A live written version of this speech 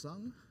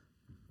Sung.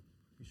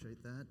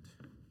 Appreciate that.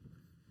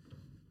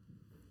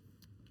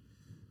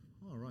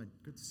 All right,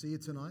 good to see you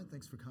tonight.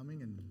 Thanks for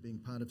coming and being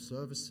part of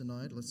service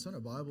tonight. Let's turn our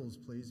Bibles,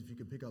 please. If you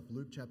could pick up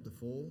Luke chapter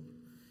 4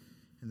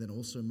 and then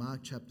also Mark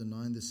chapter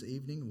 9 this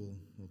evening.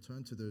 We'll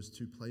turn to those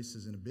two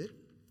places in a bit.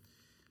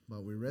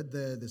 But we read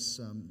there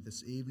this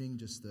evening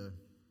just a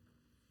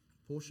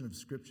portion of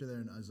scripture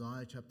there in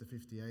Isaiah chapter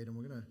 58, and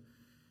we're going to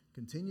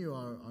continue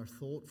our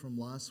thought from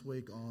last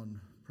week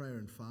on prayer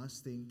and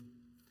fasting.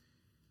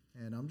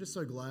 And I'm just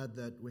so glad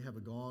that we have a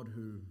God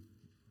who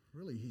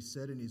really, He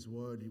said in His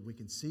Word, we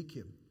can seek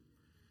Him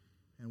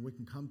and we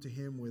can come to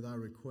Him with our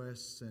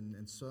requests.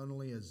 And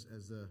certainly as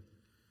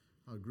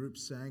our group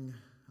sang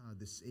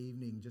this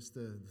evening, just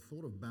the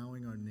thought of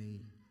bowing our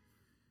knee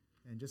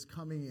and just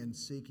coming and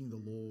seeking the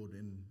Lord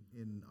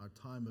in our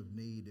time of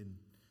need. And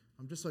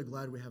I'm just so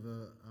glad we have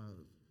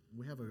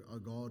a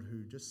God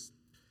who just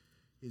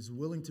is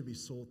willing to be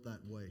sought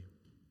that way.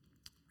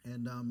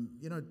 And,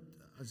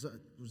 as I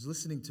was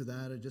listening to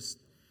that, I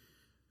just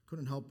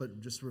couldn't help but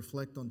just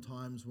reflect on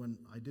times when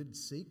I did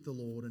seek the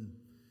Lord,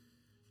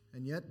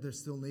 and yet there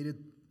still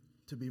needed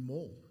to be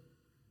more.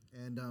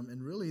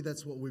 And really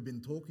that's what we've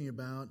been talking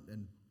about.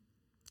 And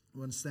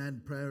we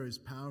understand prayer is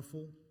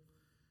powerful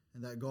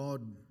and that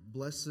God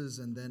blesses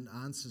and then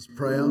answers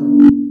prayer.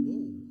 Whoa,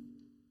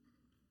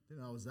 didn't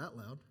know I was that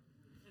loud.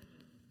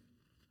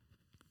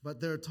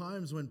 But there are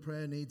times when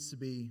prayer needs to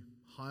be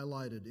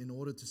highlighted in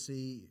order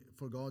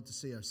for God to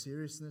see our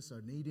seriousness,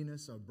 our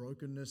neediness, our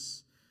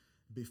brokenness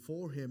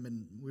before Him.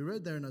 And we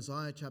read there in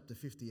Isaiah chapter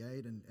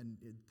 58, and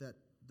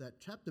that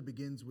chapter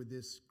begins with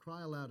this,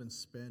 cry aloud and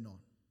spare not.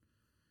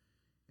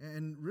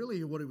 And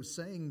really what it was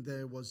saying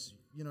there was,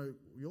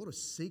 we ought to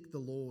seek the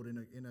Lord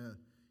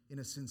in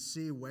a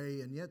sincere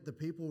way, and yet the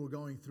people were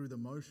going through the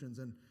motions.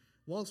 And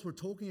whilst we're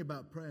talking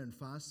about prayer and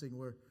fasting,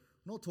 we're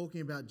not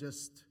talking about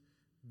just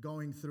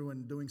going through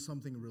and doing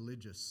something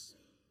religious.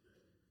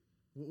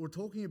 We're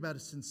talking about a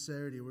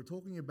sincerity. We're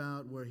talking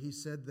about where He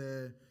said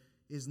there,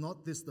 is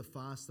not this the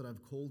fast that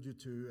I've called you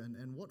to?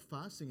 And what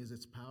fasting is,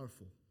 it's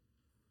powerful.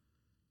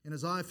 In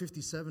Isaiah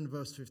 57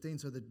 verse 15,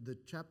 so the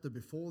chapter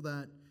before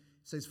that,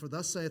 it says, "For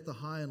thus saith the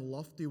high and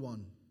lofty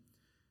one,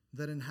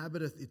 that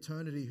inhabiteth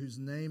eternity, whose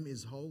name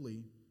is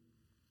holy.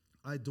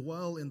 I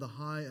dwell in the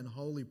high and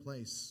holy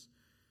place,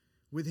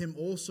 with him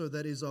also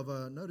that is of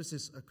a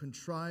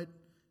contrite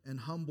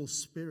and humble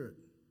spirit,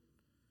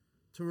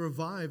 to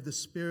revive the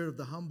spirit of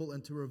the humble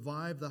and to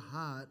revive the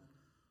heart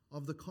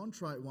of the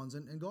contrite ones."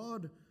 And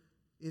God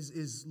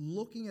is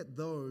looking at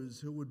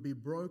those who would be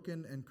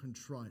broken and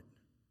contrite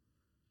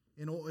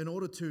in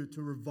order to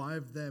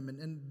revive them.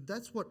 And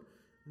that's what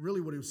He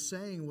was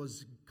saying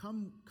was,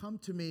 come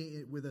to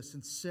me with a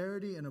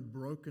sincerity and a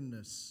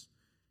brokenness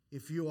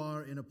if you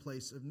are in a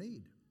place of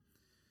need.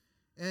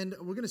 And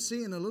we're going to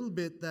see in a little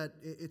bit that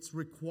it's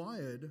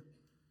required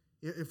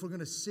if we're going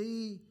to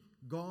see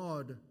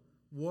God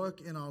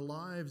work in our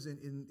lives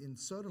in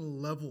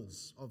certain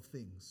levels of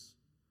things.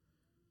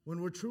 When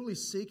we're truly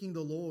seeking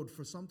the Lord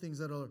for some things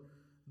that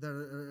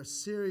are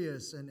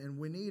serious, and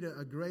we need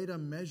a greater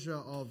measure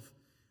of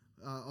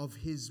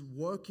His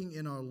working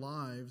in our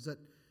lives, that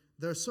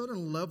there are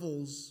certain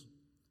levels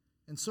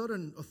and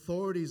certain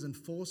authorities and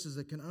forces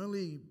that can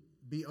only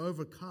be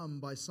overcome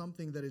by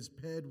something that is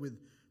paired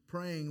with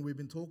praying. We've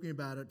been talking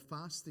about it,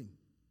 fasting.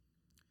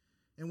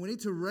 And we need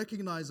to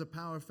recognize the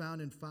power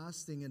found in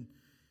fasting. And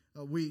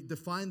we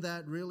define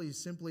that really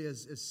simply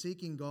as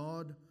seeking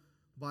God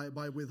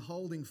by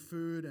withholding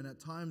food and at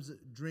times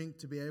drink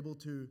to be able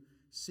to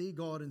see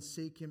God and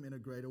seek Him in a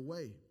greater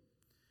way.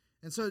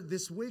 And so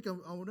this week I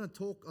want to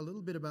talk a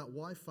little bit about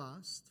why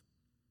fast.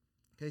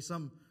 Okay,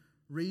 some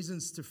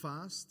reasons to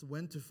fast,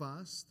 when to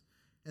fast,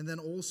 and then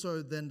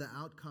also then the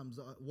outcomes.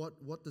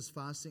 What does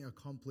fasting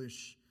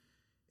accomplish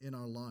in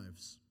our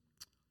lives?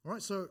 All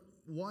right, so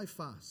why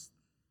fast?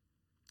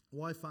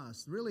 Why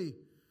fast? Really,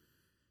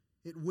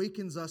 it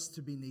weakens us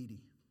to be needy.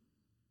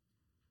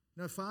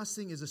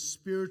 Fasting is a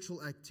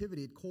spiritual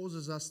activity. It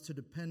causes us to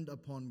depend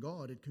upon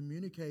God. It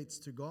communicates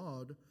to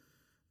God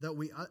that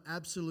we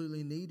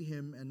absolutely need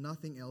Him and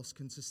nothing else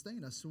can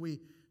sustain us. So we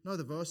know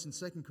the verse in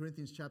 2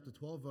 Corinthians chapter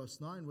 12, verse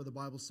 9, where the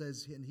Bible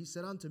says, "And He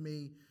said unto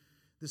me,"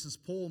 this is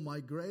Paul,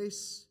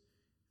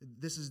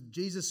 this is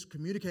Jesus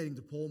communicating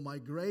to Paul, "My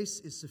grace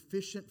is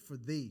sufficient for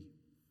thee.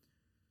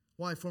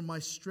 Why? For my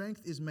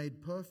strength is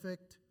made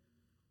perfect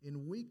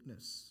in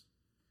weakness."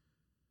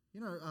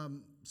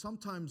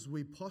 Sometimes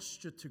we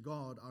posture to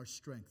God our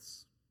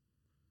strengths.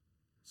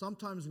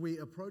 Sometimes we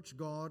approach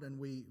God and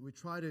we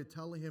try to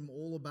tell Him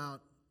all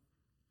about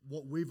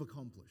what we've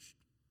accomplished,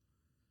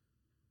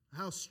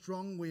 how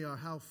strong we are,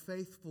 how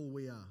faithful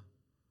we are.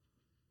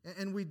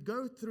 And we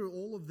go through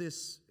all of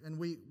this, and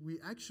we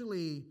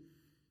actually,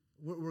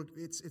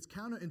 it's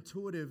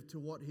counterintuitive to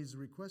what He's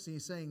requesting.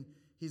 He's saying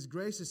His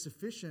grace is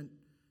sufficient,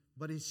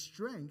 but His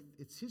strength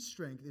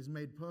is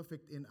made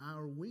perfect in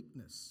our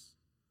weakness.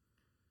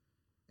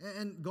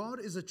 And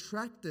God is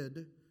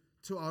attracted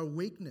to our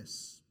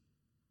weakness.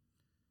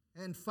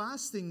 And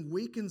fasting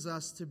weakens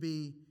us to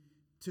be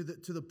to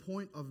the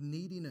point of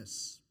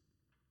neediness.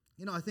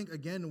 I think,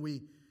 again,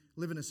 we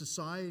live in a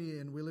society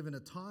and we live in a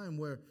time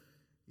where,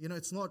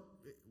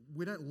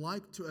 we don't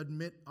like to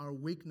admit our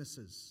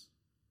weaknesses,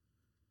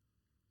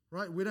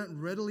 right? We don't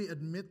readily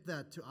admit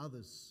that to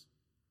others.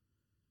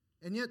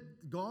 And yet,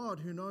 God,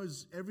 who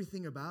knows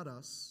everything about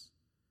us,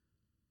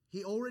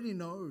 He already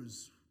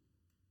knows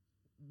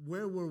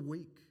where we're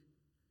weak.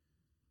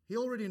 He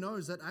already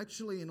knows that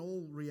actually, in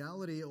all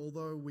reality,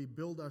 although we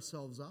build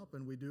ourselves up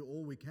and we do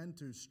all we can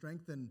to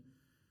strengthen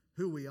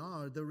who we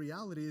are, the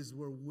reality is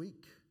we're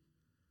weak.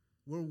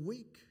 We're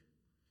weak.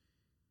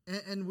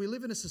 And we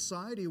live in a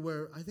society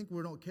where I think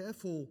we're not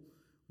careful.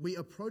 We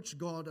approach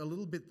God a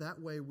little bit that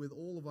way with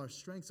all of our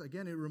strengths.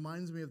 Again, it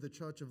reminds me of the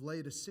church of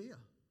Laodicea,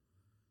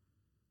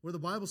 where the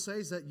Bible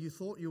says that you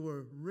thought you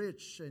were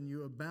rich and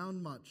you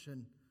abound much,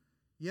 and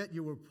yet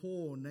you were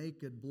poor,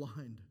 naked,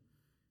 blind.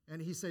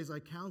 And He says, I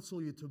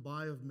counsel you to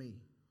buy of me.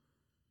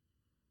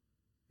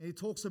 And He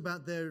talks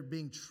about their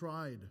being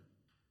tried,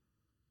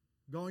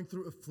 going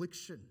through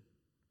affliction.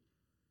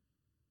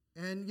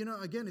 And,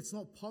 again, it's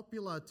not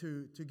popular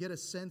to get a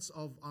sense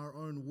of our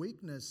own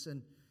weakness.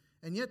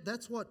 And yet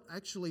that's what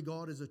actually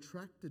God is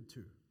attracted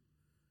to.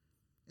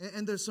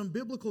 And there's some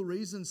biblical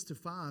reasons to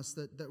fast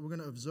that we're going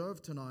to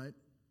observe tonight.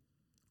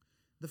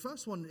 The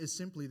first one is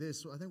simply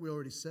this. I think we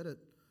already said it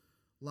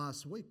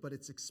last week, but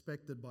it's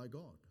expected by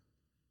God.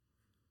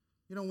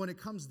 When it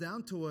comes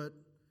down to it,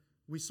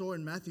 we saw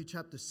in Matthew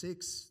chapter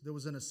 6, there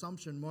was an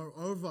assumption,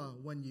 moreover,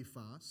 when you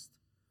fast.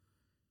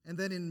 And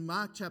then in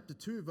Mark chapter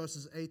 2,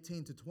 verses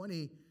 18 to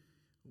 20,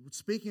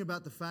 speaking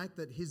about the fact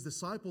that His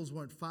disciples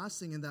weren't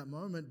fasting in that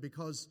moment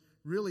because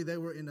really they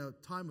were in a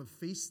time of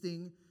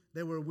feasting.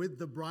 They were with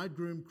the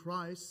bridegroom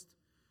Christ.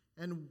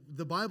 And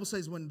the Bible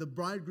says when the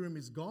bridegroom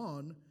is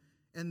gone,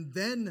 and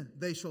then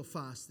they shall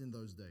fast in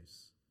those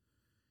days.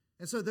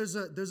 And so there's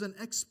an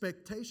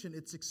expectation.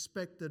 It's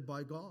expected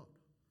by God.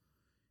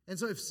 And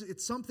so if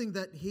it's something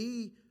that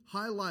He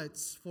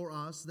highlights for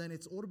us, then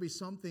it ought to be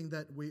something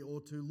that we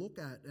ought to look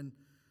at.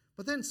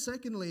 But then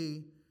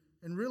secondly,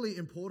 and really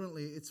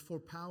importantly, it's for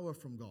power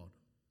from God.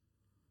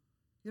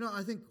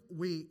 I think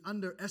we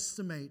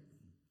underestimate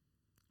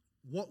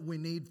what we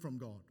need from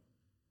God.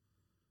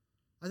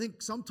 I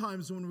think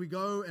sometimes when we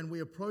go and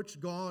we approach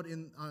God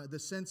in the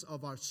sense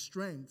of our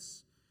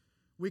strengths,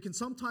 we can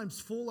sometimes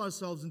fool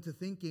ourselves into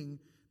thinking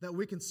that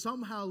we can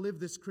somehow live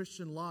this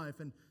Christian life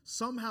and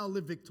somehow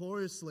live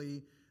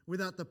victoriously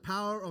without the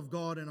power of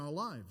God in our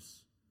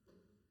lives.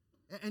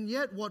 And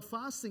yet what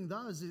fasting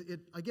does,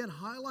 it again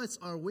highlights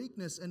our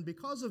weakness, and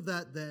because of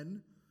that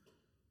then,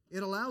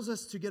 it allows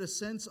us to get a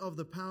sense of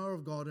the power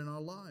of God in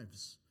our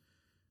lives.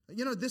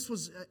 This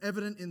was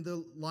evident in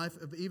the life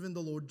of even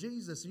the Lord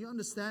Jesus. You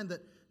understand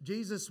that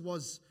Jesus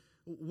was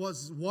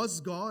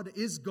God,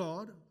 is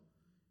God,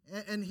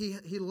 and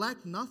he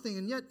lacked nothing.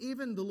 And yet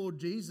even the Lord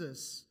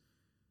Jesus,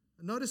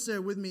 notice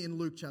there with me in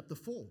Luke chapter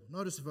 4.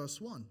 Notice verse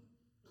 1.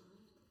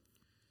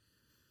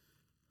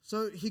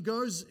 So He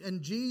goes,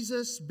 and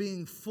Jesus,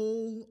 being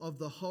full of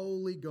the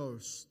Holy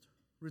Ghost,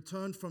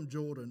 returned from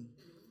Jordan,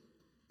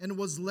 and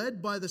was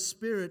led by the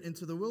Spirit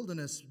into the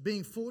wilderness,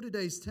 being 40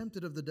 days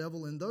tempted of the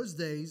devil. In those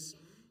days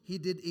He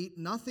did eat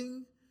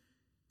nothing,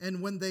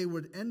 and when they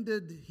were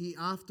ended, He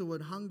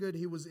afterward hungered.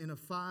 He was in a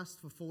fast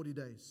for 40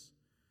 days.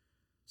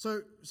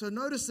 So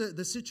notice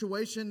the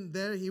situation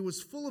there. He was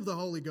full of the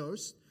Holy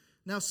Ghost.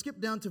 Now skip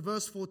down to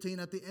verse 14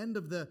 at the end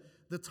of the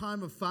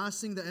time of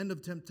fasting, the end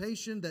of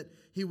temptation, that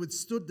He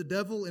withstood the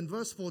devil. In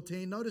verse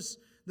 14, notice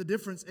the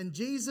difference. And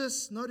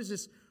Jesus, notice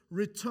this,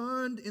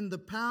 returned in the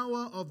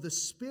power of the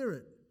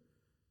Spirit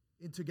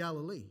into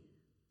Galilee.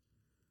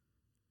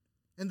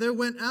 And there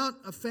went out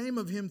a fame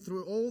of Him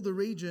through all the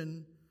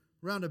region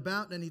round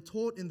about, and He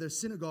taught in their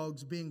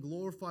synagogues, being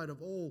glorified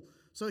of all.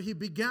 So He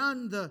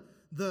began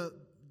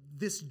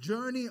this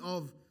journey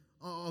of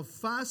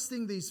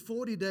fasting these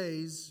 40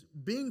 days,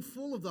 being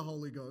full of the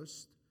Holy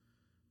Ghost,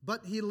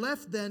 but He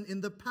left then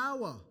in the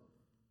power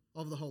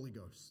of the Holy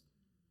Ghost.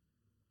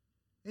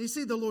 And you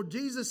see, the Lord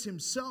Jesus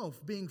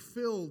Himself, being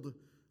filled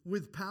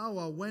with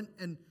power, went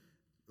and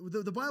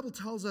the Bible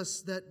tells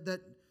us that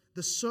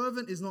the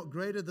servant is not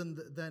greater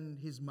than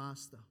his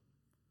master.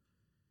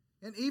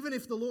 And even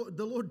if the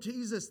Lord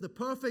Jesus, the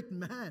perfect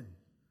man,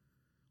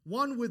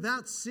 one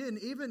without sin,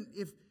 even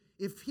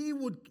if He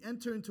would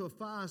enter into a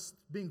fast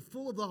being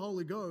full of the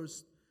Holy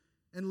Ghost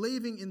and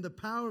leaving in the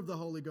power of the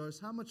Holy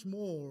Ghost, how much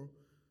more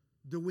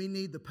do we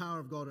need the power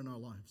of God in our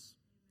lives?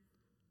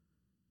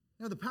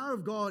 Now, the power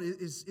of God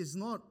is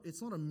not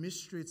a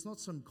mystery. It's not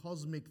some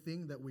cosmic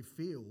thing that we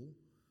feel.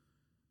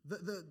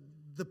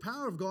 The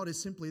power of God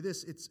is simply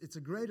this. It's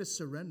a greater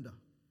surrender.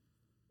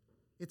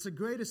 It's a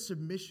greater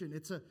submission.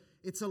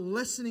 It's a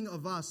lessening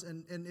of us,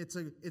 and it's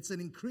an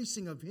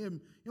increasing of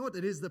Him. You know what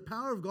it is? The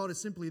power of God is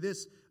simply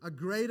this: a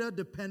greater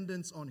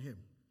dependence on Him.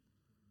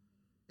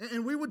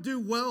 And we would do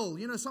well.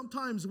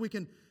 Sometimes we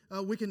can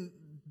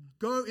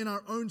go in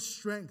our own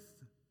strength,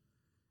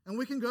 and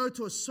we can go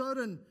to a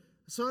certain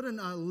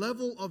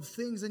level of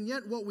things, and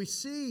yet what we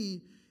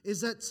see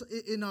is that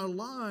in our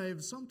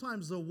lives,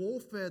 sometimes the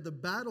warfare, the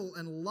battle,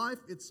 and life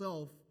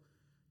itself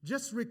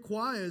just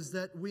requires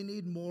that we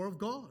need more of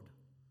God.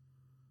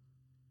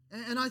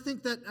 And I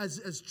think that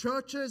as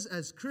churches,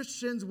 as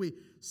Christians, we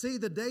see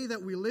the day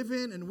that we live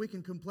in, and we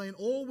can complain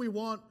all we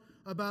want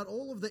about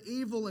all of the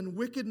evil and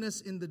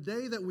wickedness in the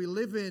day that we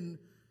live in.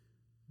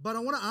 But I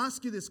want to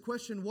ask you this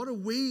question: what are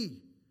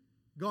we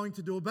going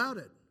to do about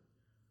it?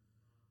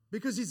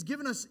 Because He's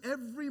given us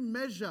every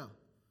measure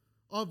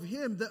of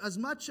Him, that as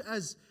much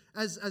as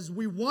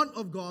we want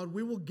of God,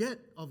 we will get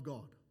of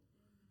God.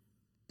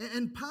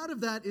 And part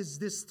of that is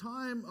this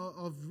time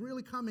of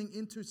really coming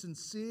into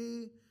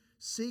sincere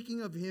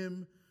seeking of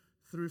Him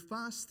through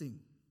fasting.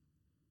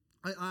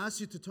 I ask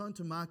you to turn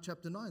to Mark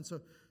chapter 9.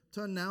 So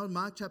turn now to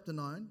Mark chapter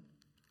 9.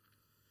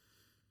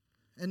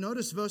 And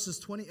notice verses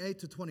 28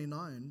 to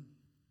 29.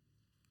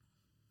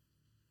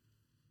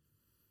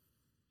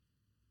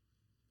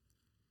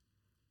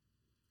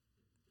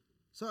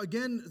 So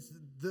again,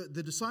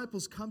 the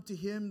disciples come to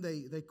Him.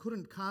 They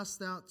couldn't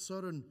cast out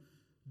certain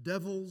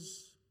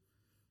devils.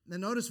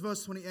 And notice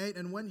verse 28.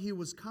 And when He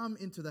was come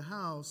into the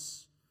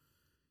house,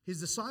 His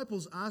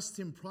disciples asked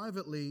Him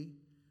privately,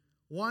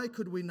 why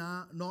could we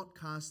not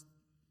cast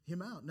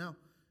him out? Now,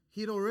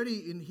 He'd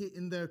already,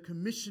 in their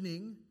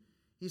commissioning,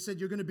 He said,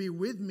 you're going to be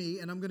with me,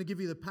 and I'm going to give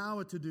you the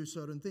power to do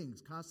certain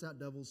things, cast out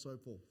devils, so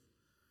forth.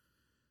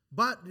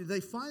 But they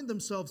find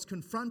themselves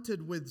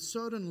confronted with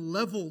certain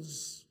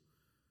levels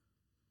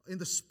in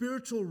the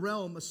spiritual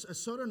realm, a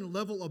certain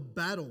level of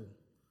battle.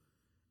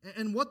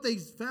 And what they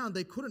found,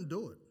 they couldn't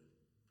do it.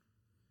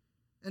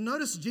 And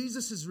notice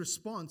Jesus'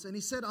 response. And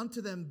He said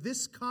unto them,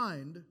 this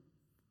kind,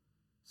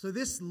 so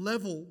this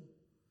level,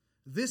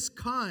 this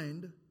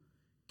kind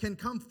can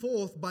come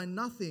forth by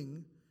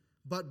nothing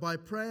but by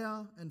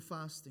prayer and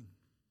fasting.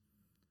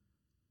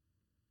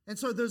 And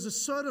so there's a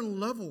certain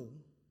level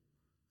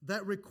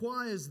that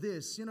requires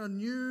this.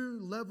 New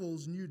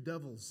levels, new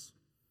devils.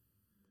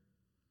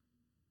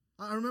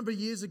 I remember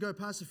years ago,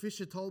 Pastor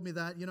Fisher told me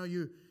that,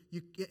 you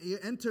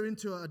enter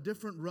into a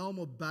different realm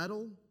of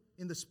battle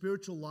in the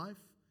spiritual life.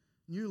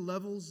 New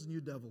levels, new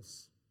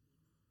devils.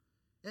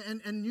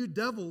 And new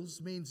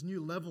devils means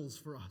new levels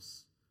for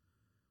us.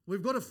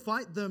 We've got to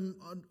fight them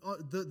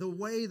the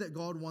way that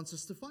God wants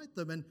us to fight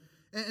them.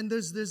 And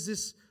there's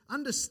this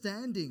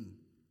understanding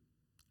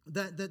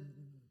that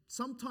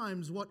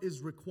sometimes what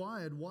is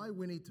required, why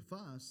we need to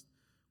fast,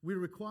 we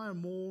require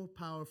more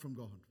power from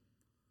God.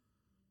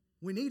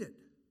 We need it.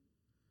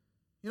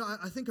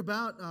 I think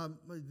about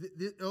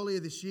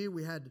earlier this year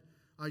we had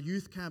our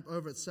youth camp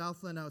over at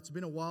Southland. Now, it's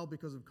been a while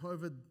because of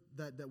COVID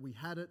that we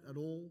had it at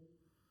all.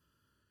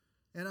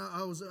 And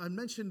I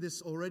mentioned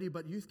this already,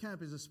 but youth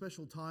camp is a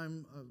special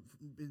time.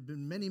 It's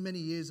been many, many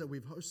years that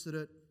we've hosted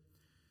it.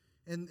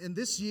 And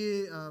this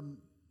year,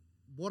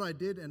 what I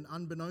did, and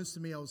unbeknownst to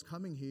me, I was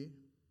coming here,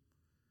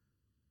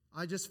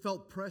 I just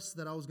felt pressed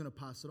that I was going to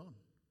pass it on.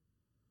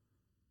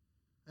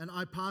 And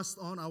I passed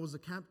on. I was a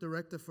camp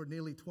director for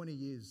nearly 20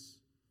 years.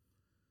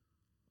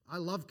 I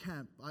love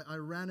camp. I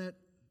ran it.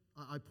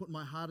 I put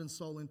my heart and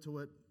soul into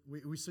it.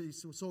 We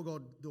saw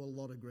God do a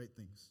lot of great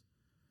things.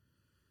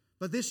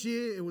 But this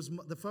year, it was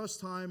the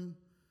first time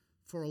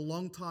for a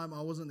long time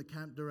I wasn't the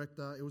camp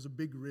director. It was a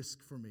big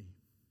risk for me.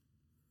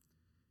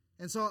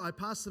 And so I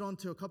passed it on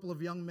to a couple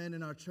of young men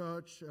in our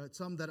church,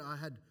 some that I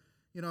had,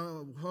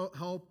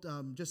 helped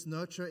just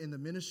nurture in the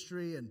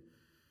ministry.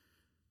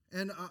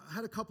 And I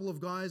had a couple of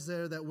guys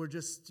there that were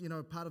just,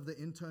 part of the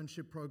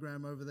internship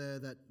program over there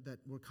that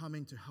were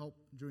coming to help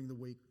during the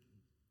week.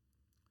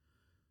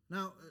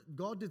 Now,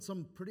 God did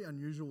some pretty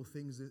unusual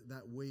things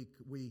that week.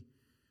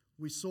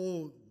 We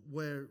saw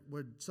where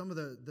some of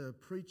the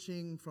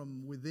preaching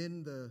from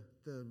within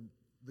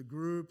the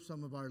group,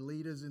 some of our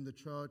leaders in the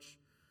church,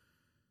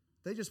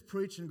 they just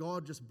preached and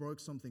God just broke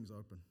some things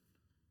open.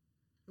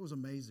 It was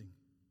amazing.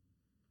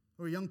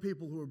 There were young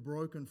people who were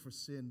broken for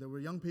sin. There were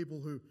young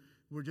people who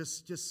were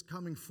just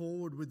coming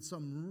forward with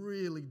some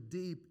really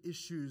deep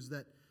issues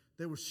that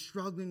they were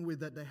struggling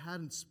with, that they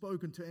hadn't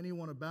spoken to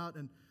anyone about.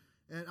 And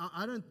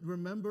I don't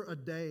remember a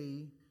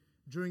day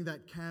during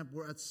that camp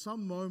where at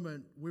some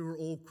moment we were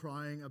all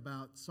crying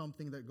about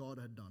something that God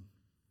had done.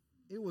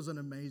 It was an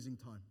amazing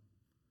time.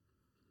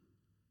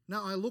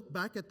 Now I look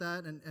back at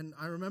that and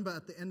I remember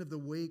at the end of the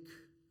week,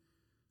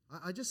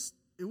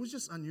 it was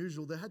just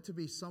unusual. There had to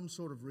be some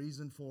sort of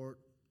reason for it.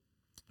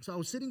 So I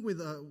was sitting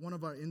with one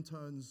of our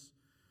interns,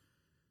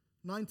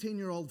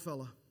 19-year-old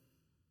fella.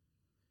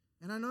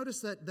 And I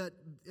noticed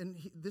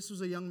this was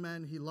a young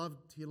man, he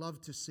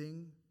loved to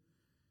sing.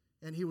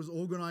 And he was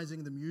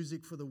organizing the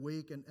music for the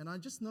week. And I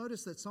just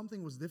noticed that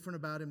something was different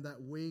about him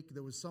that week.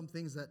 There was some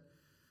things that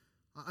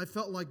I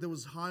felt like there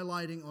was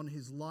highlighting on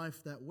his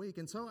life that week.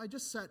 And so I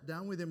just sat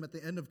down with him at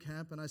the end of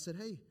camp and I said,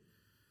 hey,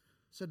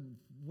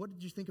 what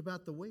did you think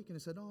about the week? And he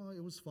said, oh,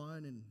 it was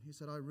fine. And he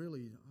said,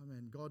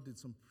 God did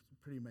some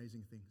pretty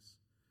amazing things.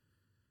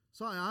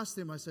 So I asked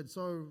him, I said,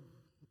 so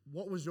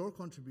what was your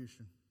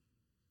contribution?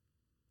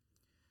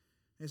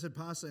 And he said,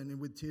 Pastor, and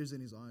with tears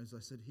in his eyes, I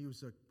said,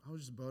 I was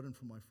just burdened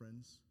for my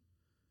friends.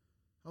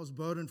 I was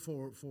burdened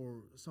for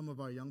some of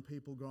our young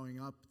people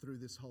growing up through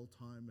this whole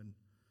time. And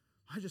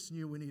I just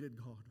knew we needed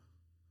God.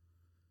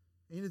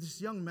 And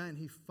this young man,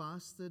 he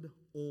fasted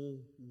all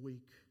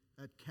week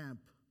at camp.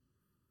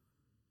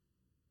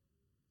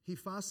 He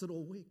fasted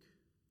all week.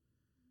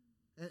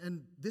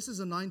 And this is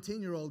a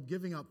 19-year-old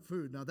giving up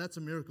food. Now, that's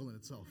a miracle in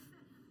itself.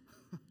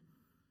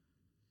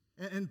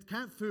 And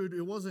camp food,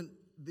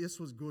 this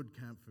was good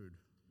camp food.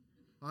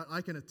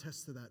 I can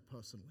attest to that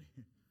personally.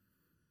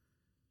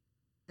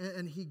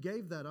 And he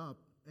gave that up.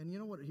 And you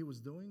know what he was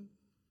doing?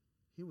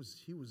 He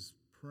was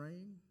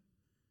praying,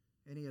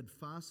 and he had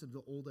fasted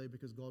all day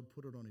because God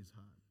put it on his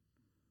heart.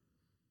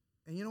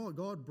 And you know what?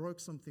 God broke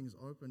some things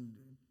open.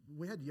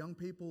 We had young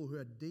people who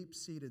had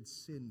deep-seated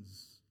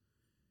sins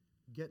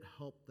get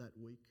help that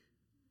week.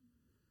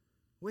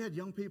 We had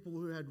young people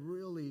who had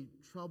really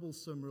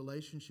troublesome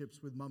relationships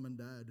with mum and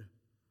dad,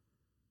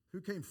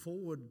 who came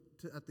forward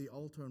at the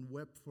altar and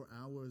wept for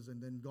hours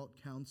and then got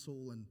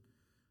counsel and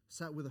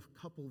sat with a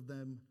couple of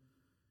them.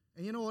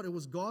 And you know what? It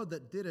was God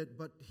that did it,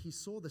 but he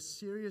saw the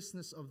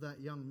seriousness of that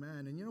young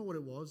man. And you know what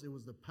it was? It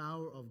was the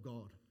power of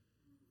God.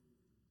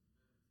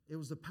 It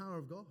was the power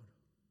of God.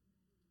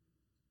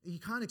 You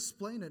can't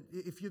explain it.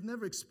 If you've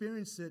never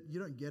experienced it, you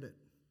don't get it.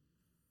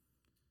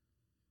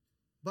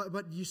 But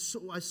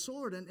I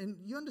saw it, and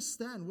you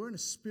understand, we're in a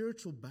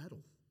spiritual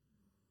battle.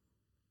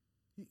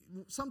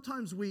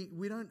 Sometimes we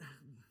don't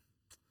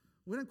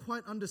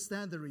quite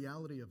understand the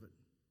reality of it.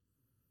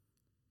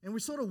 And we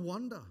sort of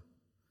wonder.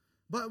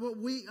 But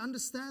we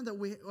understand that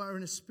we are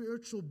in a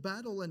spiritual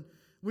battle, and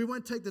we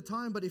won't take the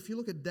time, but if you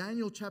look at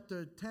Daniel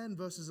chapter 10,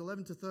 verses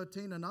 11 to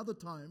 13, another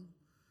time,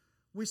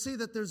 we see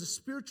that there's a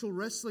spiritual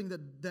wrestling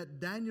that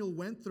Daniel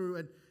went through,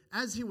 and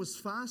as he was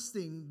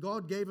fasting,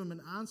 God gave him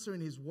an answer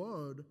in his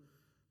word,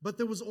 but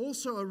there was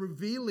also a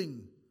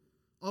revealing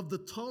of the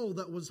toll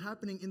that was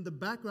happening in the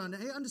background.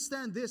 And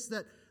understand this,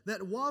 that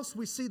whilst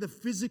we see the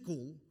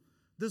physical,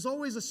 there's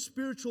always a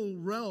spiritual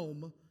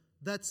realm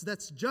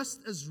that's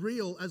just as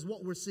real as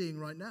what we're seeing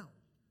right now.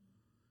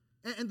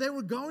 And they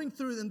were going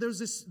through, and there's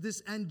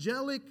this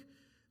angelic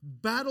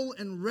battle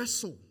and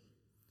wrestle.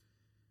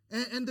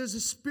 And there's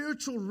a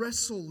spiritual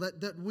wrestle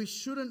that we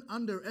shouldn't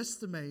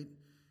underestimate.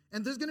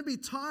 And there's going to be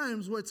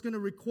times where it's going to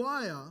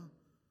require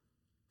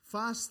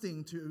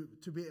fasting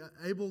to be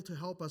able to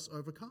help us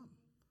overcome.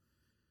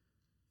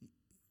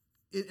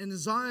 In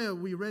Isaiah,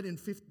 we read in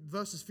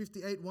verses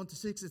 58,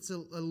 1-6, it's a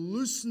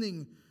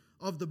loosening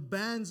of the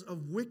bands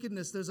of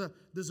wickedness. There's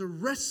a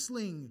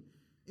wrestling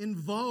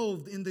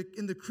involved in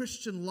the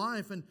Christian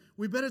life, and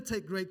we better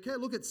take great care.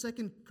 Look at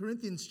 2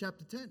 Corinthians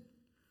chapter 10.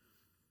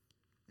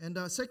 And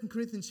 2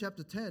 Corinthians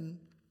chapter 10,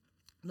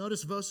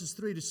 notice verses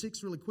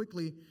 3-6 really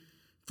quickly.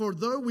 For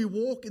though we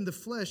walk in the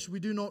flesh, we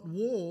do not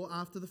war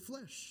after the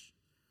flesh.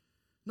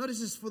 Notice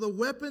this, for the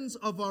weapons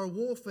of our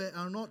warfare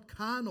are not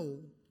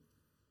carnal,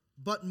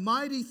 but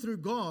mighty through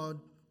God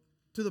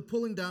to the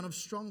pulling down of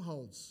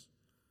strongholds,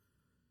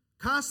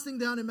 casting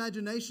down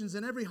imaginations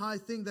and every high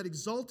thing that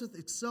exalteth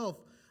itself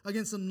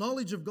against the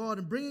knowledge of God,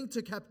 and bringing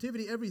to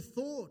captivity every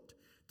thought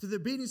to the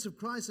obedience of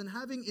Christ, and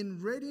having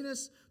in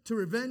readiness to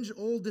revenge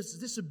all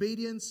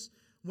disobedience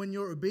when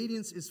your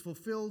obedience is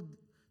fulfilled.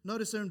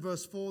 Notice there in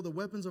verse 4, the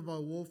weapons of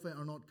our warfare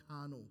are not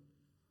carnal.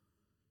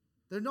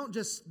 They're not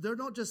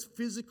just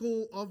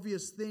physical,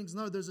 obvious things.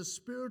 No, there's a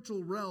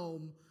spiritual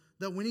realm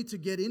that we need to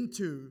get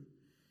into.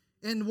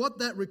 And what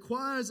that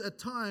requires at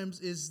times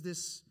is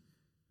this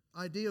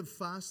idea of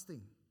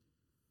fasting.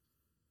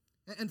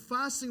 And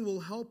fasting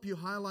will help you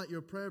highlight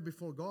your prayer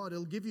before God.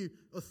 It'll give you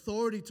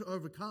authority to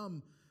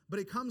overcome. But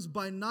it comes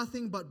by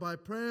nothing but by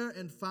prayer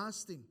and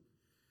fasting.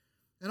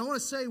 And I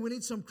want to say we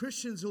need some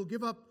Christians who'll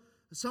give up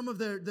some of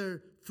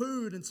their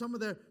food and some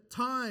of their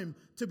time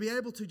to be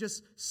able to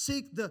just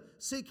seek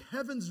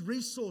heaven's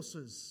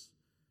resources.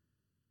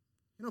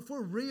 You know, if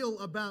we're real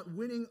about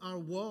winning our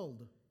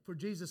world for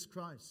Jesus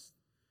Christ,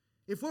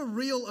 if we're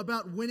real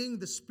about winning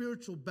the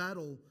spiritual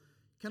battle,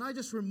 can I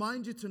just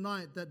remind you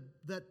tonight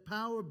that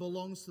power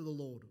belongs to the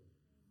Lord?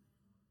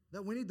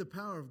 That we need the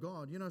power of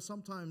God. You know,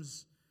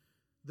 sometimes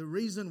the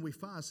reason we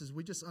fast is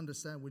we just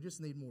understand we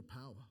just need more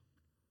power.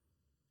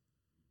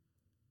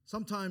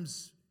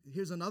 Sometimes,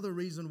 here's another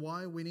reason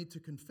why we need to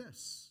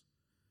confess.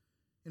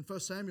 In 1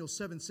 Samuel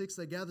 7:6,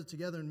 they gathered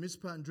together in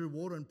Mizpah and drew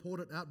water and poured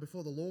it out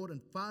before the Lord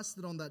and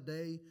fasted on that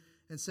day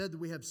and said that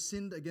we have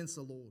sinned against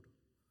the Lord.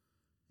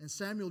 And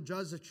Samuel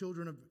judged the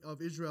children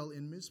of Israel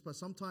in Mizpah.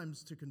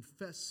 Sometimes to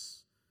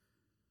confess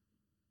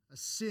a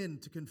sin,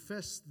 to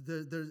confess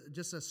there's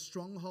just a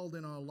stronghold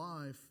in our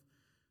life,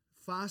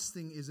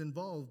 fasting is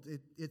involved.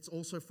 It's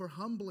also for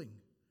humbling.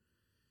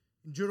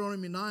 In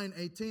Deuteronomy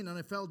 9:18, and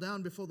I fell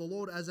down before the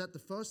Lord as at the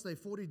first day,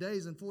 40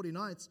 days and 40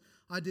 nights.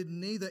 I did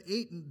neither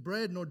eat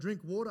bread nor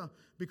drink water,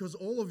 because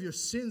all of your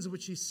sins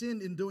which he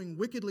sinned in doing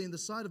wickedly in the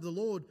sight of the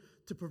Lord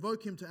to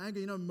provoke him to anger.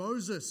 You know,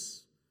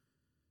 Moses,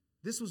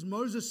 this was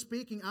Moses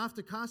speaking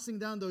after casting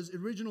down those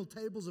original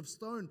tables of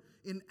stone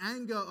in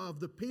anger of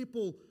the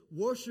people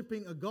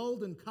worshiping a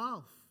golden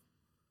calf.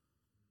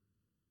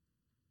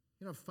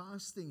 You know,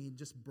 fasting in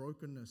just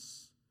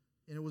brokenness.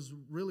 And it was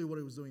really what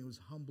he was doing. He was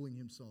humbling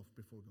himself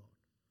before God.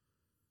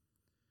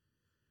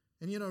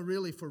 And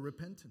really for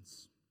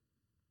repentance.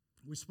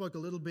 We spoke a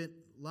little bit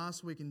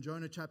last week in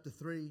Jonah chapter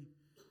 3,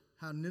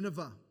 how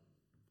Nineveh,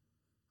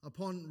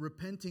 upon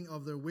repenting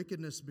of their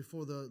wickedness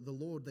before the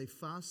Lord, they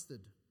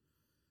fasted.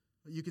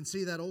 You can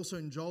see that also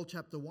in Joel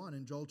chapter 1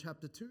 and Joel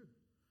chapter 2.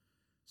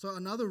 So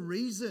another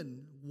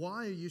reason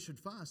why you should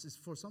fast is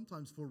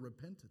sometimes for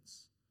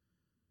repentance.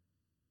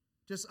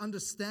 Just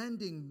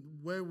understanding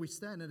where we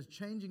stand and a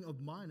changing of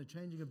mind, a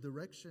changing of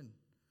direction.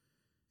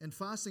 And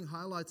fasting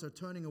highlights our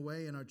turning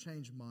away and our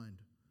changed mind.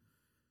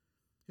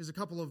 Here's a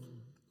couple of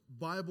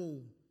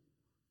Bible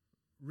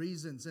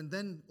reasons. And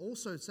then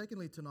also,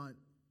 secondly, tonight,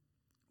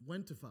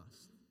 when to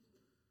fast.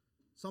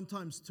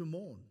 Sometimes to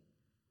mourn.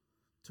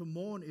 To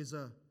mourn is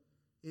a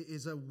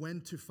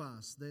when to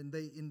fast. Then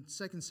in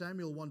 2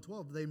 Samuel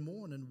 1:12, they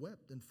mourned and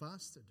wept and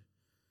fasted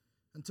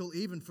until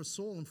even for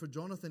Saul and for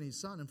Jonathan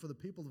his son and for the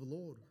people of the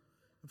Lord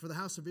and for the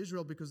house of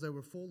Israel, because they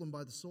were fallen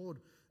by the sword,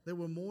 they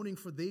were mourning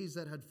for these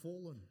that had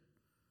fallen.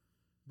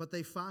 But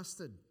they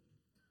fasted.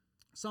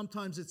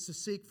 Sometimes it's to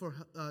seek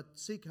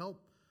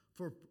help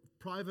for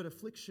private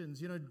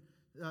afflictions.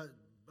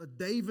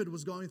 David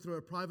was going through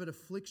a private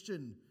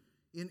affliction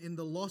in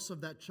the loss of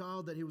that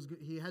child that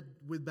he had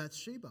with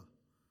Bathsheba.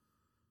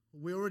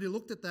 We already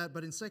looked at that,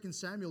 but in 2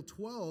 Samuel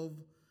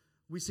 12,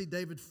 we see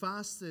David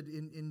fasted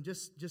in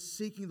just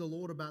seeking the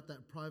Lord about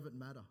that private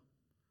matter.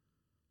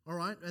 All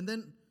right, and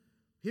then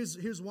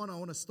here's one I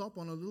want to stop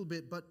on a little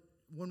bit, but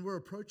when we're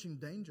approaching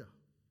danger.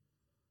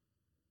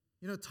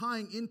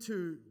 Tying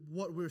into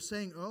what we were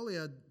saying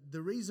earlier,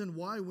 the reason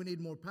why we need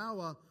more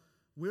power,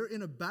 we're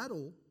in a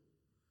battle,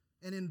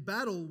 and in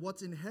battle,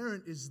 what's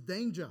inherent is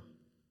danger.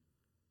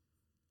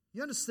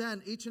 You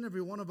understand, each and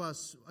every one of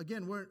us,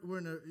 again, we're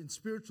in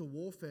spiritual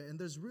warfare, and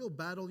there's real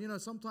battle.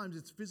 Sometimes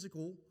it's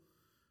physical.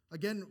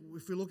 Again,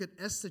 if we look at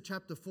Esther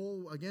chapter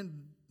 4,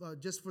 again,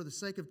 just for the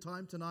sake of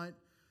time tonight,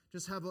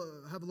 just have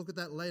a look at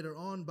that later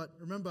on. But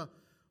remember,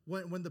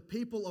 when the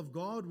people of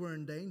God were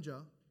in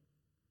danger,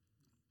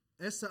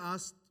 Esther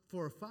asked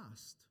for a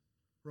fast,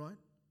 right?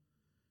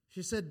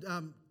 She said,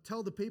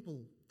 tell the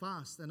people,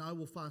 fast, and I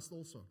will fast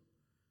also.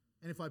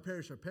 And if I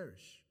perish, I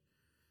perish.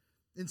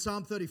 In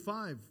Psalm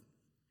 35,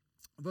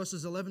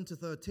 verses 11 to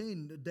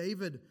 13,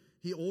 David,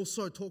 he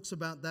also talks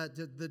about that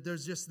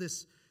there's just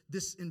this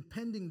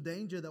impending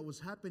danger that was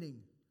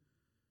happening.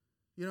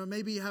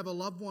 Maybe you have a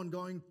loved one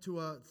going to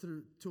a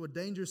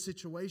dangerous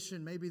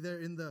situation. Maybe they're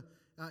in the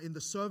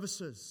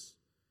services.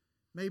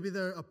 Maybe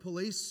they're a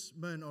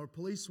policeman or a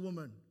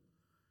policewoman.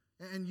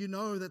 And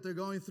that they're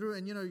going through,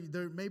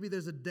 and maybe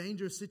there's a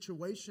dangerous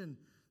situation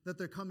that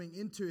they're coming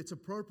into. It's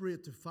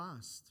appropriate to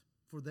fast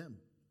for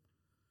them.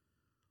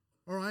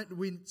 All right,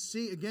 we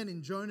see again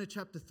in Jonah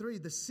chapter 3,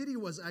 the city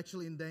was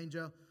actually in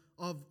danger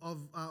of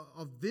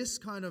this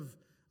kind of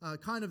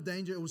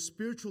danger. It was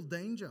spiritual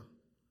danger.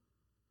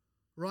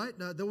 Right?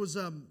 There was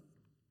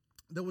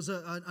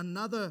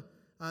another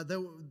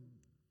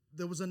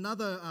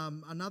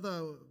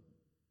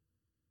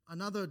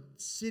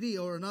city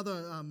or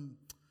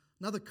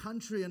another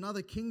country,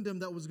 another kingdom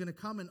that was going to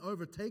come and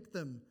overtake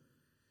them.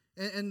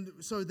 And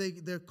so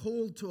they're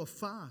called to a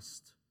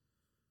fast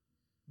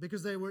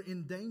because they were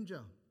in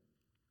danger.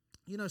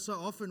 So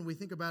often we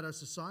think about our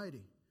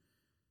society.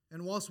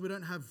 And whilst we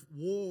don't have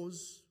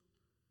wars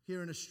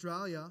here in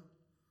Australia,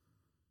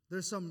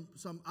 there's some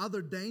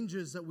other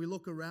dangers that we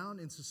look around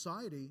in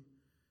society.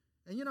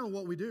 And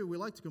what we do? We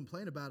like to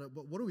complain about it,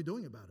 but what are we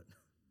doing about it?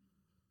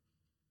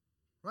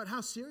 Right?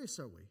 How serious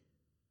are we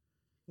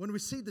when we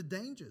see the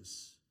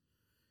dangers?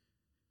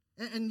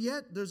 And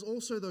yet, there's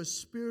also those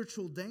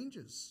spiritual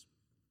dangers.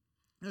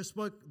 I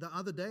spoke the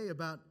other day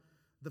about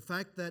the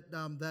fact that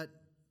that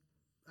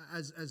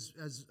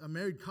as a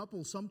married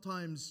couple,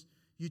 sometimes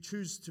you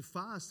choose to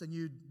fast and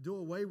you do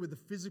away with the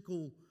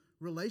physical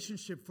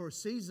relationship for a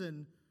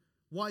season.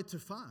 Why to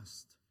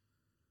fast?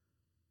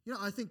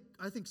 I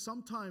think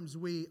sometimes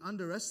we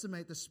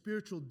underestimate the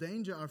spiritual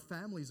danger our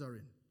families are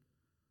in.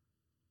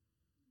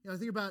 I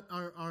think about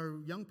our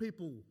young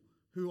people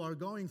who are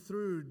going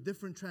through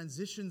different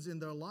transitions in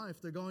their life.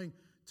 They're going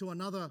to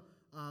another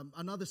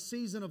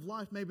season of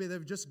life. Maybe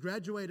they've just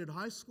graduated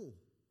high school.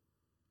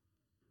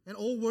 And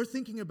all we're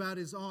thinking about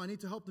is, I need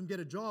to help them get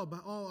a job.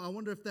 I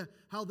wonder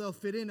how they'll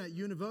fit in at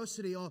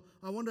university. Or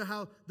I wonder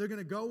how they're going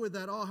to go with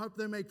that. I hope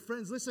they make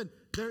friends. Listen,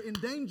 they're in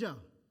danger.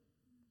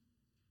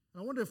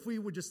 I wonder if we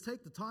would just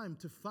take the time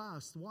to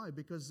fast. Why?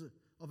 Because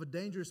of a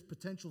dangerous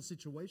potential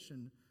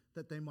situation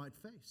that they might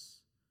face.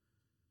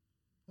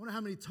 I wonder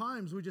how many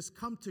times we just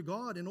come to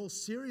God in all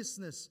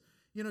seriousness.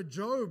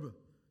 Job,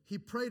 he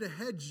prayed a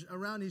hedge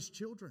around his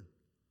children.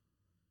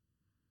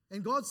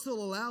 And God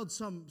still allowed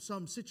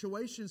some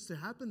situations to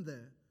happen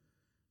there.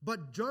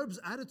 But Job's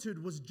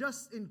attitude was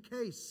just in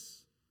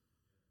case.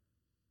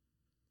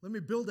 Let me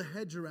build a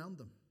hedge around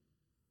them.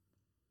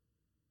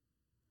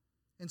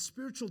 And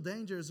spiritual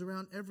danger is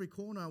around every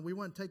corner. We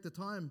won't take the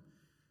time.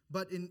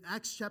 But in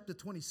Acts chapter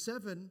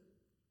 27,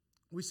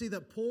 we see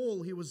that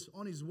Paul, he was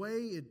on his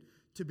way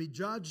to be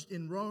judged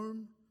in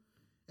Rome.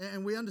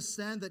 And we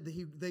understand that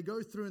they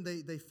go through and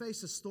they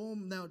face a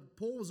storm. Now,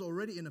 Paul was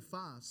already in a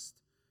fast.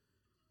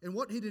 And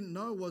what he didn't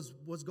know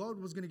was God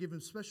was going to give him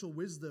special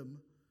wisdom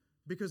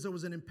because there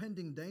was an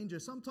impending danger.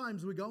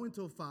 Sometimes we go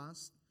into a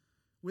fast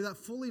without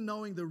fully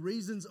knowing the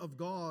reasons of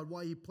God,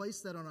 why He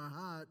placed that on our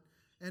heart.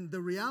 And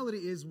the reality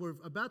is we're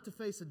about to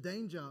face a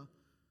danger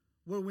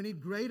where we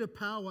need greater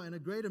power and a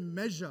greater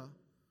measure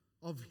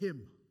of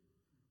Him.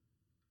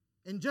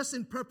 And just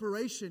in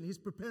preparation, He's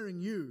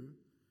preparing you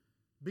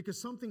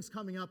because something's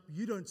coming up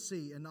you don't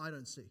see and I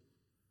don't see.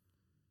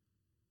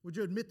 Would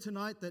you admit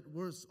tonight that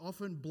we're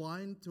often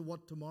blind to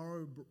what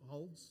tomorrow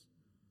holds?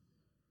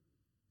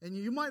 And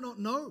you might not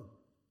know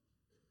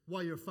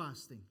why you're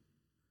fasting.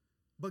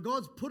 But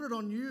God's put it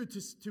on you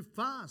to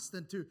fast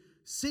and to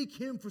seek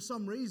Him for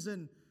some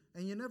reason.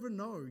 And you never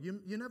know.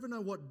 You never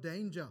know what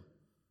danger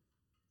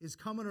is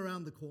coming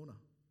around the corner.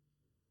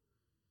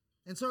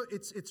 And so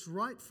it's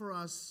right for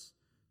us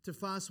to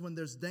fast when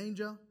there's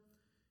danger.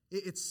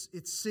 It's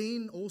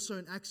seen also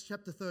in Acts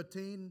chapter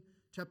 13,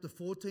 chapter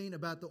 14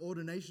 about the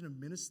ordination of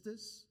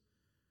ministers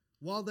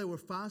while they were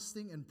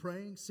fasting and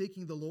praying,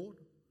 seeking the Lord,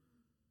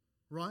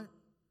 right?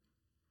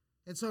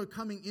 And so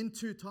coming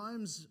into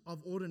times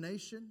of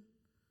ordination,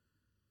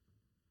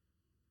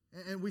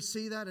 and we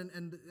see that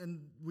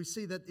and we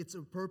see that it's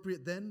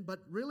appropriate then, but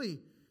really,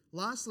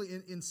 lastly,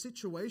 in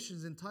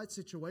situations, in tight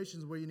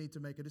situations where you need to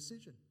make a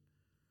decision.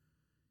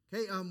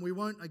 Okay, we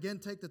won't again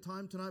take the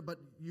time tonight, but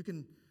you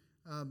can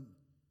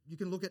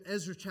look at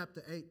Ezra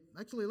chapter 8.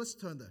 Actually, let's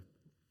turn there.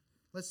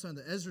 Let's turn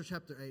to Ezra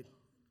chapter 8.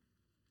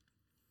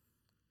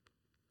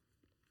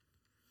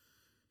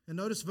 And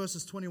notice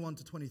verses 21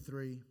 to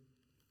 23. It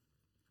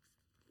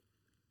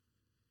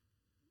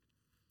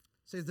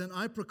says, Then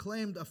I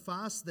proclaimed a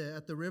fast there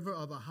at the river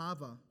of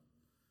Ahava,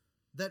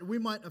 that we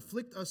might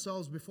afflict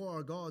ourselves before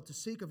our God, to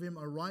seek of Him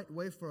a right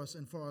way for us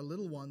and for our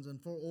little ones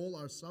and for all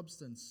our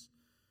substance.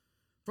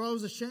 For I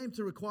was ashamed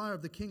to require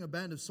of the king a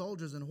band of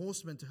soldiers and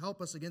horsemen to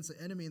help us against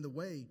the enemy in the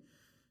way,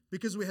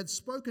 because we had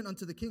spoken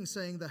unto the king,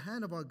 saying, The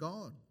hand of our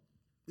God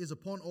is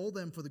upon all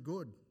them for the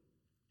good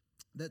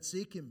that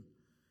seek Him.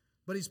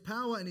 But His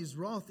power and His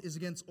wrath is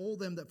against all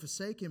them that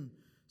forsake Him.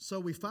 So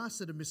we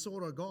fasted and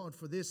besought our God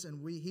for this,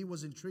 and He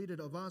was entreated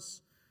of us.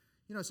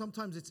 You know,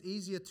 sometimes it's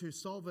easier to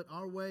solve it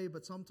our way,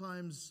 but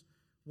sometimes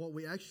what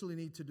we actually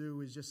need to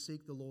do is just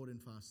seek the Lord in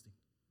fasting.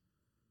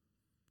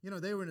 You know,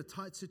 they were in a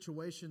tight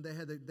situation. They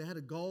had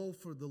a goal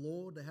for the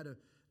Lord. They had a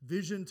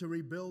vision to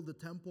rebuild the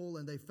temple,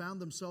 and they found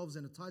themselves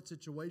in a tight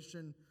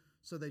situation,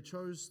 so they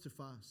chose to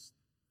fast.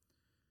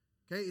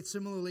 Okay, it's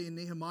similarly in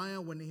Nehemiah.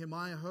 When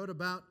Nehemiah heard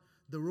about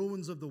the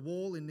ruins of the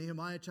wall in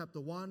Nehemiah chapter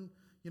 1,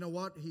 you know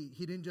what? He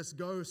didn't just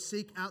go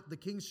seek out the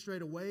king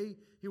straight away.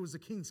 He was the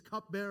king's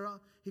cupbearer.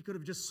 He could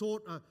have just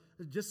sought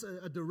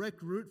a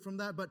direct route from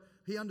that, but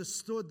he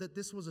understood that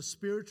this was a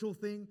spiritual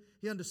thing.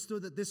 He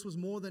understood that this was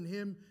more than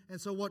him.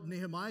 And so what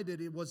Nehemiah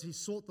did was he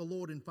sought the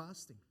Lord in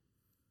fasting.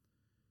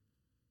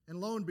 And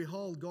lo and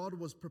behold, God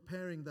was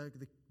preparing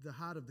the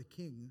heart of the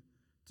king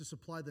to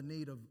supply the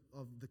need of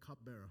the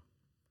cupbearer.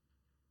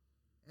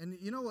 And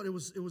you know what? It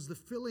was the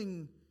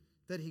filling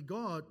that he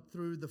got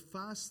through the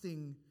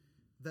fasting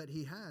that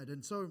he had.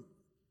 And so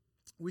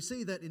we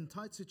see that in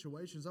tight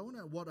situations. I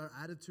wonder what our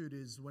attitude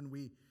is when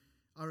we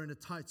are in a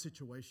tight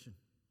situation.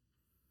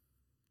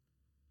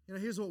 You know,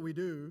 here's what we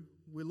do.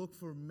 We look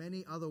for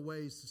many other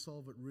ways to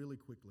solve it really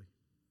quickly.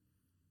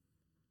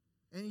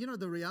 And you know,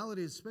 the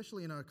reality is,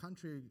 especially in our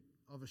country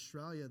of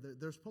Australia,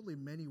 there's probably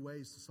many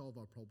ways to solve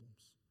our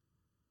problems.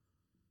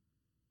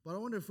 But I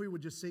wonder if we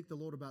would just seek the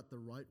Lord about the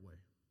right way.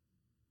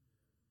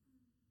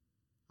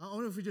 I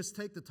wonder if we just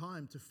take the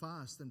time to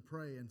fast and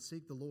pray and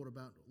seek the Lord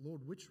about, Lord,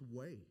 which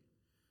way?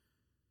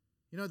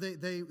 You know,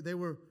 they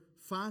were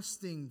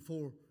fasting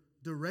for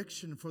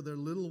direction for their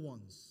little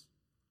ones.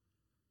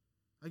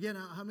 Again,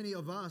 how many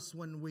of us,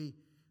 when we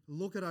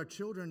look at our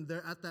children,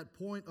 they're at that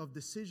point of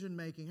decision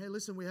making. Hey,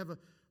 listen, we have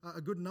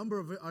a good number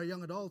of our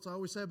young adults. I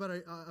always say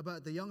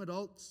about the young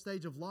adult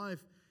stage of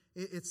life,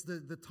 it's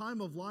the time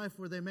of life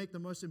where they make the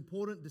most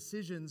important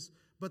decisions,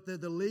 but they're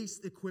the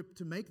least equipped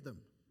to make them.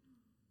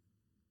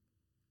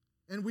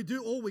 And we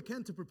do all we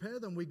can to prepare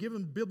them. We give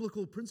them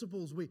biblical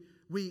principles. We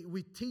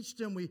teach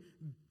them. We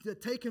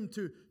take them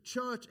to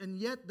church, and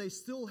yet they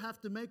still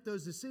have to make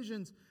those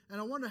decisions. And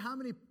I wonder how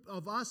many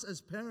of us as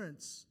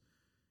parents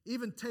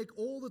even take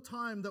all the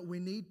time that we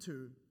need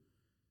to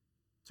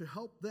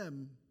help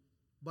them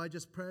by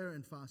just prayer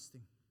and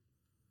fasting.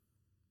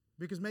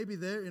 Because maybe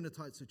they're in a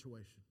tight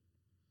situation.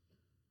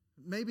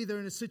 Maybe they're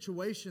in a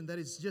situation that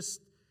is just,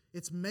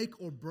 it's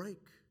make or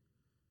break.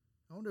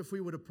 I wonder if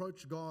we would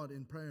approach God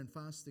in prayer and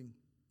fasting.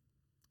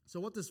 So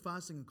what does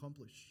fasting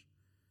accomplish?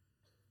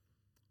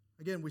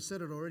 Again, we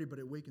said it already, but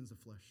it weakens the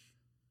flesh.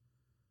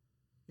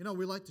 You know,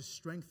 we like to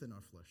strengthen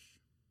our flesh,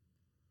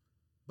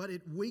 but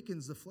it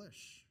weakens the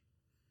flesh.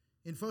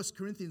 In 1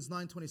 Corinthians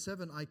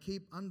 9:27, I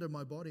keep under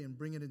my body and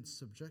bring it into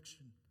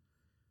subjection,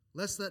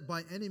 lest that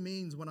by any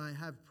means when I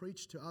have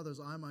preached to others,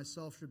 I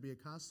myself should be a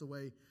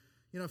castaway.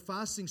 You know,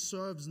 fasting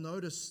serves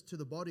notice to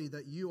the body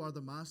that you are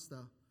the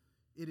master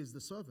it is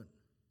the servant.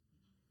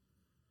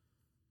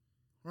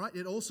 Right?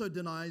 It also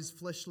denies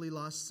fleshly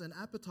lusts and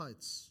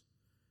appetites.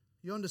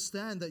 You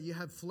understand that you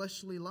have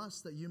fleshly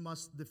lusts that you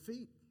must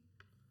defeat.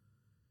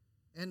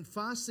 And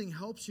fasting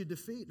helps you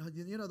defeat.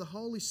 You know, the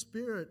Holy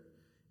Spirit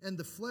and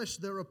the flesh,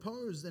 they're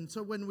opposed. And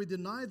so when we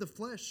deny the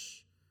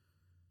flesh,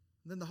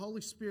 then the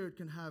Holy Spirit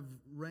can have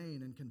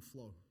reign and can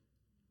flow.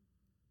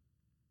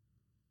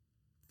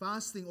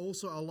 Fasting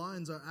also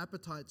aligns our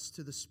appetites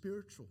to the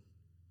spiritual.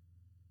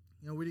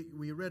 You know,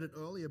 we read it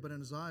earlier, but in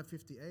Isaiah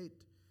 58,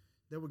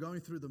 they were going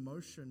through the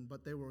motion,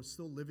 but they were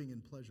still living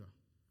in pleasure.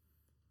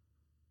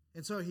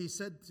 And so he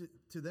said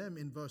to them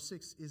in verse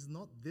 6, is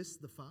not this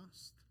the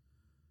fast?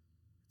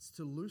 It's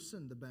to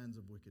loosen the bands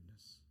of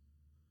wickedness.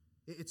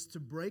 It's to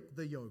break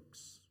the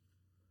yokes.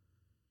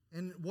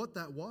 And what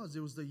that was,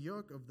 it was the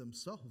yoke of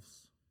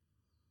themselves.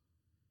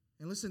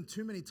 And listen,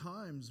 too many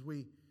times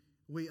we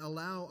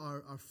allow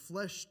our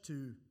flesh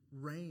to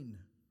reign.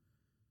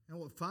 And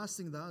what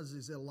fasting does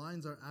is it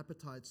aligns our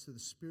appetites to the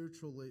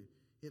spiritual.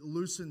 It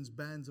loosens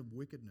bands of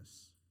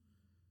wickedness.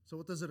 So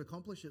what does it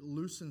accomplish? It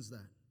loosens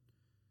that.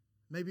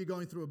 Maybe you're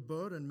going through a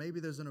burden. Maybe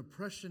there's an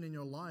oppression in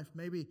your life.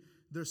 Maybe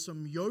there's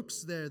some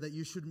yokes there that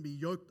you shouldn't be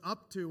yoked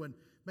up to. And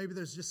maybe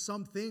there's just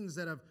some things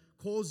that have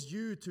caused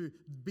you to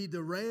be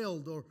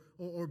derailed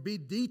or be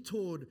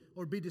detoured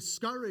or be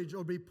discouraged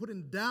or be put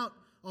in doubt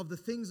of the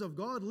things of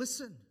God.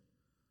 Listen.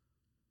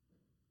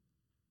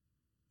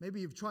 Maybe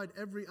you've tried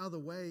every other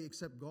way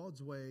except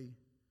God's way.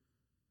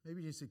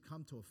 Maybe you need to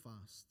come to a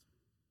fast.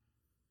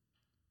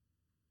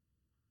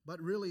 But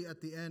really, at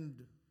the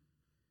end,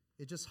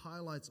 it just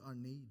highlights our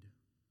need.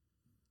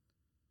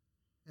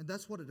 And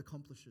that's what it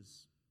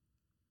accomplishes.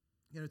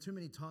 You know, too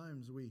many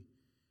times we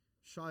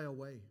shy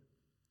away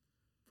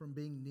from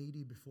being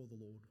needy before the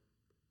Lord.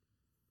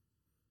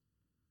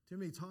 Too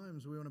many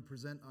times we want to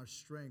present our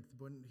strength,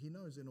 but He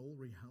knows in all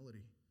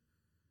reality,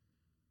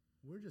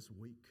 we're just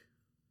weak.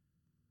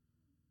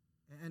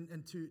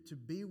 And to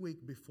be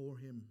weak before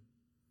Him,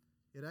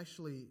 it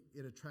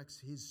attracts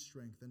His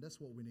strength, and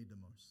that's what we need the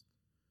most.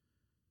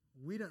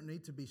 We don't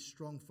need to be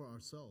strong for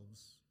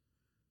ourselves.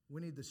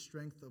 We need the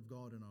strength of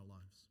God in our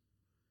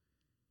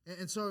lives.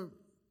 And so,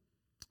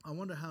 I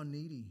wonder how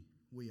needy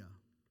we are.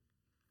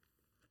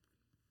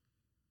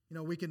 You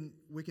know, we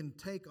can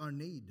take our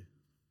need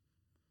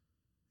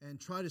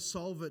and try to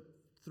solve it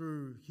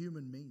through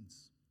human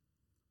means.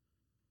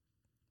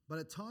 But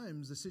at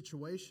times, the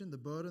situation, the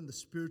burden, the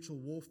spiritual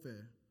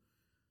warfare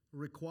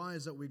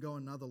requires that we go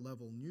another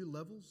level. New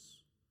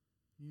levels,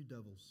 new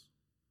devils.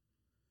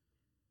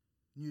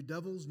 New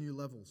devils, new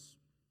levels.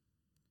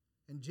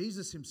 And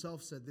Jesus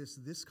Himself said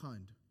this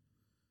kind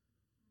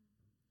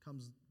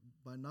comes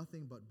by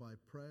nothing but by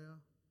prayer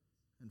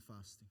and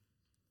fasting.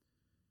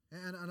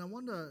 And I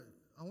wonder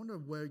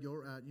where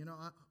you're at. You know,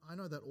 I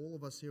know that all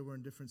of us here were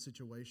in different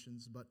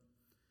situations, but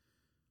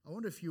I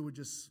wonder if you would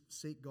just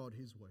seek God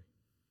His way.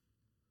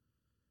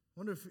 I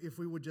wonder if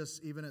we would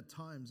just, even at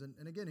times,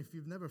 and again, if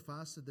you've never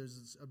fasted,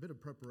 there's a bit of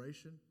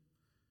preparation.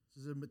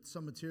 There's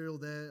some material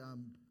there.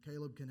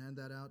 Caleb can hand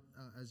that out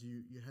as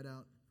you head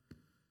out.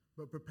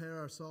 But prepare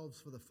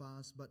ourselves for the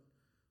fast. But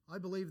I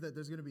believe that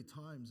there's going to be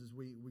times as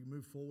we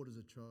move forward as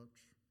a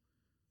church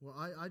where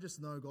I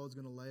just know God's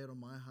going to lay it on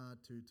my heart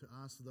to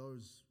ask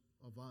those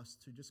of us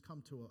to just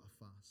come to a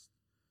fast.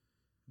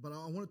 But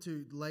I wanted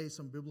to lay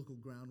some biblical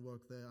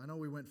groundwork there. I know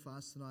we went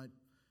fast tonight,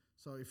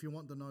 so if you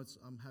want the notes,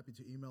 I'm happy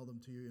to email them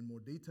to you in more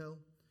detail.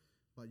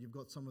 But you've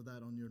got some of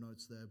that on your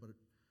notes there. But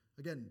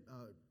again,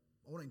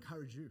 I want to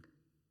encourage you,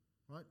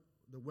 right?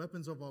 The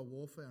weapons of our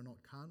warfare are not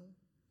carnal,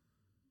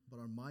 but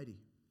are mighty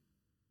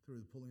through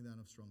the pulling down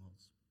of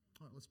strongholds.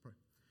 All right, let's pray.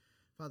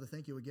 Father,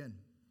 thank you again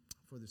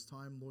for this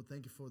time. Lord,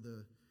 thank you for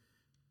the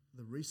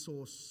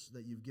resource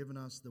that you've given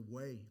us, the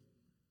way,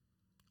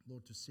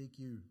 Lord, to seek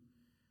you.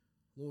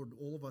 Lord,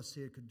 all of us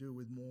here could do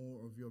with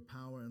more of your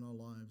power in our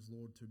lives,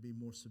 Lord, to be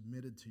more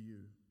submitted to you,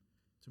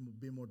 to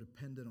be more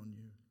dependent on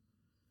you.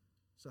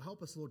 So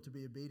help us, Lord, to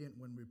be obedient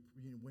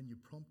when you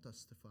prompt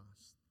us to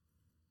fast.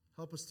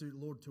 Help us to,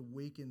 Lord, to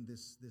weaken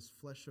this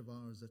flesh of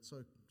ours that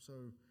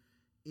so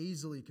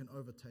easily can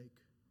overtake.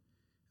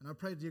 And I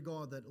pray, dear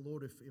God, that,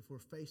 Lord, if we're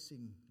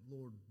facing,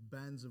 Lord,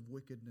 bands of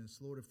wickedness,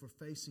 Lord, if we're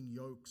facing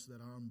yokes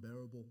that are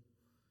unbearable,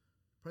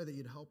 pray that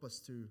you'd help us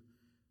to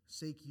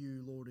seek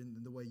you, Lord,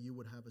 in the way you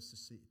would have us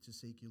to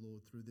seek you,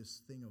 Lord, through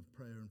this thing of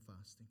prayer and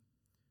fasting.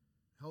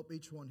 Help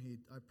each one here,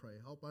 I pray.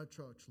 Help our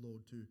church,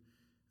 Lord, to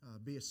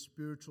be a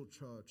spiritual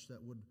church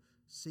that would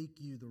seek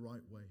you the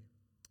right way.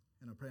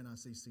 And I pray and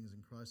ask these things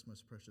in Christ's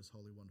most precious,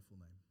 holy, wonderful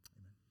name.